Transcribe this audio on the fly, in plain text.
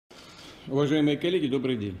Уважаемые коллеги,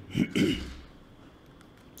 добрый день.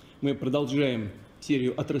 Мы продолжаем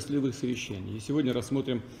серию отраслевых совещаний. И сегодня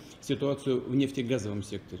рассмотрим ситуацию в нефтегазовом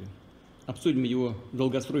секторе. Обсудим его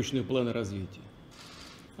долгосрочные планы развития,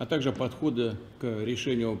 а также подходы к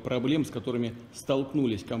решению проблем, с которыми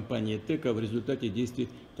столкнулись компании ТЭКа в результате действий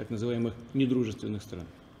так называемых недружественных стран.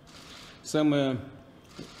 Самое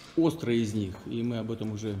острое из них, и мы об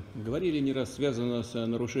этом уже говорили не раз, связано с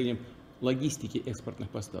нарушением логистики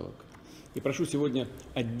экспортных поставок. И прошу сегодня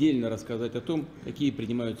отдельно рассказать о том, какие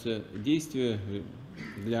принимаются действия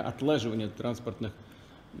для отлаживания транспортных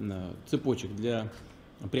цепочек, для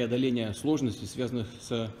преодоления сложностей, связанных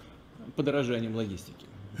с подорожанием логистики.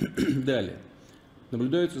 Далее.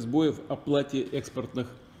 Наблюдаются сбои в оплате экспортных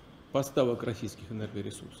поставок российских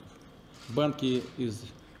энергоресурсов. Банки из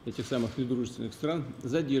этих самых недружественных стран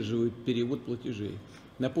задерживают перевод платежей.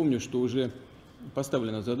 Напомню, что уже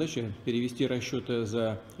поставлена задача перевести расчеты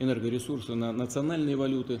за энергоресурсы на национальные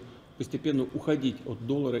валюты, постепенно уходить от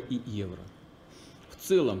доллара и евро. В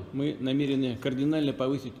целом мы намерены кардинально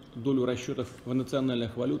повысить долю расчетов в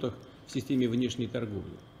национальных валютах в системе внешней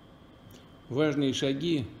торговли. Важные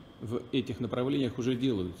шаги в этих направлениях уже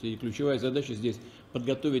делаются, и ключевая задача здесь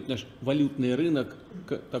подготовить наш валютный рынок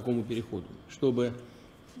к такому переходу, чтобы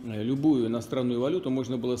любую иностранную валюту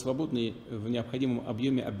можно было свободно и в необходимом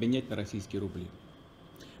объеме обменять на российские рубли.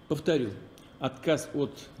 Повторю, отказ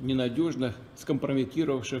от ненадежных,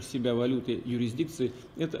 скомпрометировавших себя валюты юрисдикций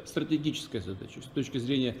 – это стратегическая задача с точки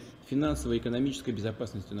зрения финансовой и экономической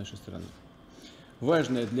безопасности нашей страны.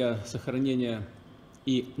 Важная для сохранения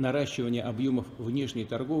и наращивания объемов внешней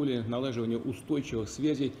торговли, налаживания устойчивых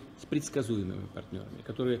связей с предсказуемыми партнерами,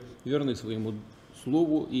 которые верны своему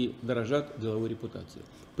слову и дорожат деловой репутацией,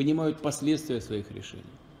 понимают последствия своих решений.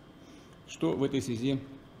 Что в этой связи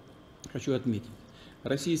хочу отметить.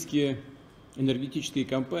 Российские энергетические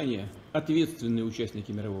компании – ответственные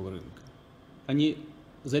участники мирового рынка. Они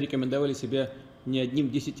зарекомендовали себя не одним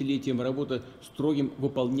десятилетием работы строгим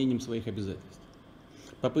выполнением своих обязательств.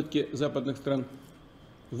 Попытки западных стран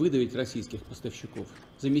выдавить российских поставщиков,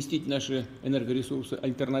 заместить наши энергоресурсы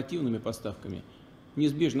альтернативными поставками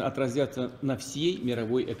неизбежно отразятся на всей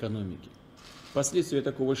мировой экономике. Последствия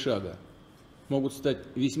такого шага могут стать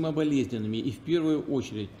весьма болезненными и в первую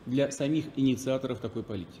очередь для самих инициаторов такой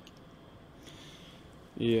политики.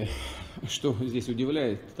 И что здесь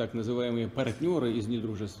удивляет, так называемые партнеры из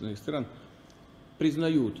недружественных стран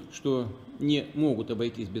признают, что не могут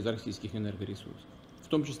обойтись без российских энергоресурсов, в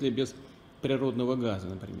том числе без природного газа,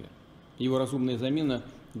 например. Его разумная замена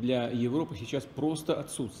для Европы сейчас просто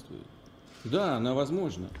отсутствует. Да, она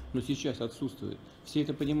возможна, но сейчас отсутствует. Все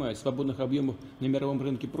это понимают, свободных объемов на мировом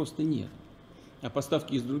рынке просто нет. А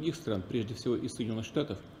поставки из других стран, прежде всего из Соединенных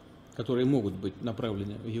Штатов, которые могут быть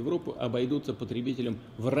направлены в Европу, обойдутся потребителям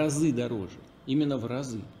в разы дороже. Именно в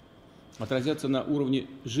разы. Отразятся на уровне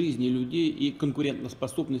жизни людей и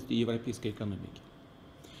конкурентоспособности европейской экономики.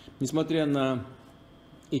 Несмотря на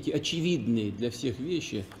эти очевидные для всех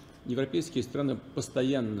вещи, европейские страны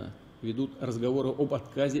постоянно ведут разговоры об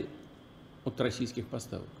отказе от российских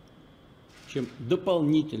поставок, чем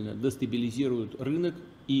дополнительно дестабилизируют рынок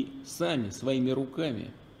и сами своими руками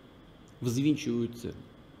взвинчивают цены.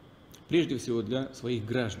 Прежде всего для своих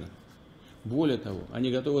граждан. Более того, они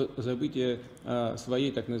готовы забыть о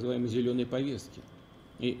своей так называемой зеленой повестке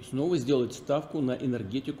и снова сделать ставку на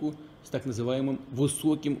энергетику с так называемым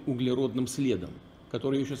высоким углеродным следом,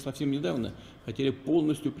 который еще совсем недавно хотели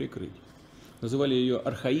полностью прикрыть. Называли ее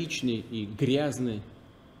архаичной и грязной.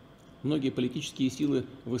 Многие политические силы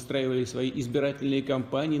выстраивали свои избирательные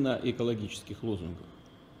кампании на экологических лозунгах.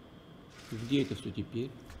 Где это все теперь?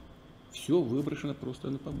 Все выброшено просто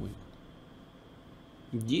на помойку.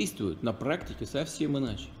 Действуют на практике совсем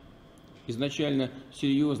иначе. Изначально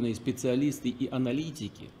серьезные специалисты и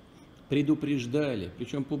аналитики предупреждали,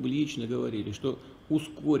 причем публично говорили, что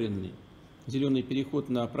ускоренный зеленый переход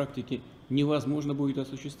на практике невозможно будет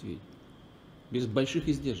осуществить без больших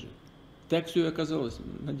издержек. Так все и оказалось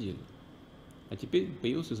на деле. А теперь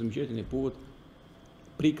появился замечательный повод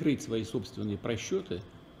прикрыть свои собственные просчеты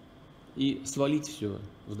и свалить все,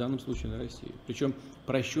 в данном случае на Россию. Причем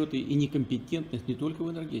просчеты и некомпетентность не только в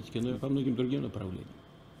энергетике, но и по многим другим направлениям.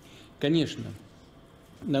 Конечно,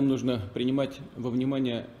 нам нужно принимать во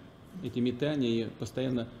внимание эти метания и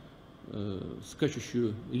постоянно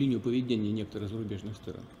скачущую линию поведения некоторых зарубежных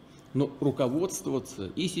стран. Но руководствоваться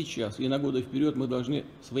и сейчас, и на годы вперед мы должны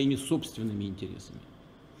своими собственными интересами.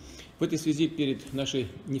 В этой связи перед нашей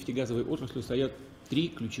нефтегазовой отраслью стоят три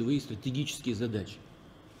ключевые стратегические задачи.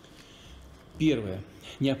 Первое.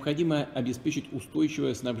 Необходимо обеспечить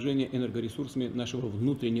устойчивое снабжение энергоресурсами нашего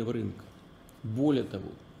внутреннего рынка. Более того,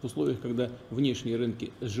 В условиях, когда внешние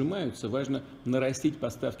рынки сжимаются, важно нарастить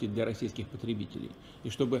поставки для российских потребителей. И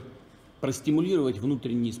чтобы простимулировать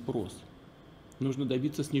внутренний спрос, нужно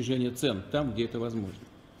добиться снижения цен там, где это возможно.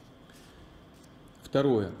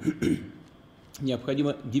 Второе.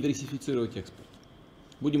 Необходимо диверсифицировать экспорт.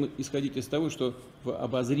 Будем исходить из того, что в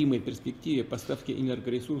обозримой перспективе поставки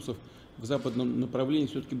энергоресурсов в западном направлении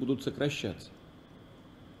все-таки будут сокращаться.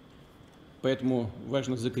 Поэтому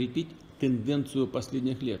важно закрепить тенденцию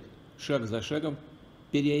последних лет, шаг за шагом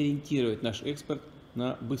переориентировать наш экспорт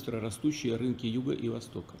на быстро растущие рынки Юга и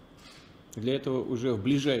Востока. Для этого уже в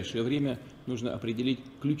ближайшее время нужно определить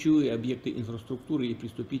ключевые объекты инфраструктуры и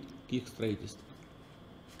приступить к их строительству.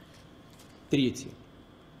 Третье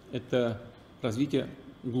 – это развитие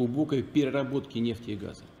глубокой переработки нефти и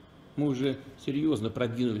газа. Мы уже серьезно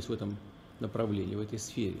продвинулись в этом направлении, в этой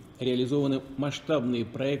сфере. Реализованы масштабные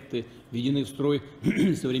проекты, введены в строй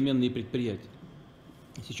современные предприятия.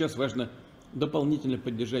 Сейчас важно дополнительно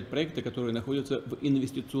поддержать проекты, которые находятся в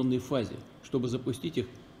инвестиционной фазе, чтобы запустить их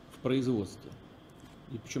в производство.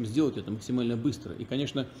 И причем сделать это максимально быстро. И,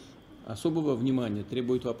 конечно, особого внимания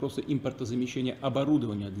требуют вопросы импортозамещения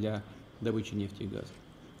оборудования для добычи нефти и газа.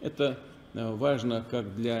 Это важно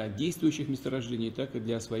как для действующих месторождений, так и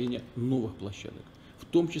для освоения новых площадок, в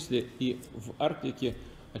том числе и в Арктике,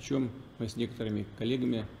 о чем мы с некоторыми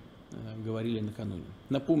коллегами говорили накануне.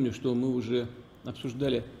 Напомню, что мы уже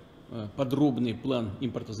обсуждали подробный план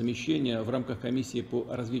импортозамещения в рамках комиссии по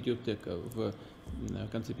развитию ТЭКа в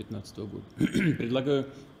конце 2015 года. Предлагаю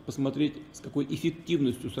посмотреть, с какой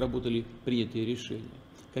эффективностью сработали принятые решения,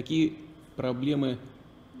 какие проблемы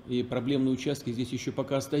и проблемные участки здесь еще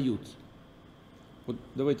пока остаются. Вот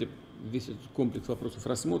давайте весь этот комплекс вопросов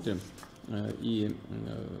рассмотрим и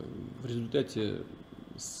в результате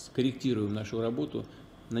скорректируем нашу работу,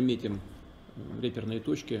 наметим реперные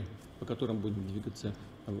точки, по которым будем двигаться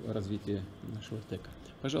в развитии нашего ТЭКа.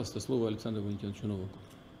 Пожалуйста, слово Александру Валентиновичу Новаку.